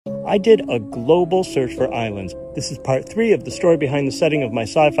I did a global search for islands. This is part 3 of the story behind the setting of my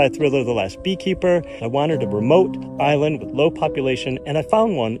sci-fi thriller, The Last Beekeeper. I wanted a remote island with low population, and I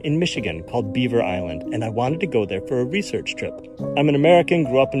found one in Michigan called Beaver Island, and I wanted to go there for a research trip. I'm an American,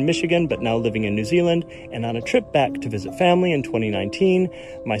 grew up in Michigan, but now living in New Zealand, and on a trip back to visit family in 2019,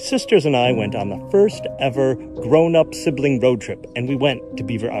 my sisters and I went on the first ever grown-up sibling road trip, and we went to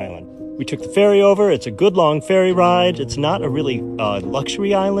Beaver Island. We took the ferry over. It's a good long ferry ride. It's not a really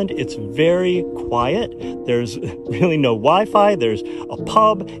luxury island. It's very quiet. There's really no Wi-Fi. There's a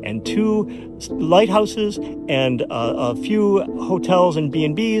pub and 2 lighthouses and a few hotels and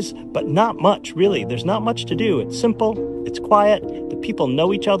B&Bs, but not much, really. There's not much to do. It's simple. It's quiet. The people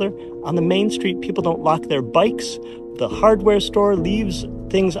know each other. On the main street, people don't lock their bikes. The hardware store leaves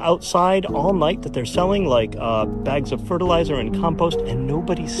things outside all night that they're selling, like bags of fertilizer and compost, and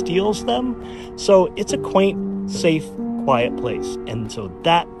nobody steals them. So it's a quaint, safe, quiet place. And so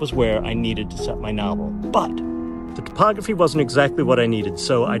that was where I needed to set my novel. But the topography wasn't exactly what I needed,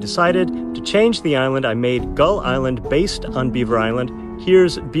 so I decided to change the island. I made Gull Island based on Beaver Island.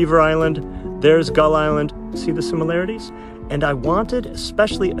 Here's Beaver Island. There's Gull Island. See the similarities? And I wanted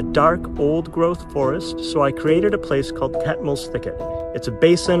especially a dark, old-growth forest, so I created a place called Catmull's Thicket. It's a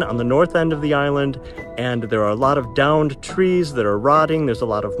basin on the north end of the island, and there are a lot of downed trees that are rotting. There's a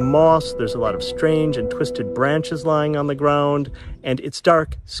lot of moss. There's a lot of strange and twisted branches lying on the ground, and it's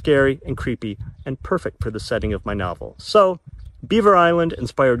dark, scary, and creepy, and perfect for the setting of my novel. So, Beaver Island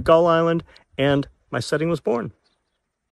inspired Gull Island, and my setting was born.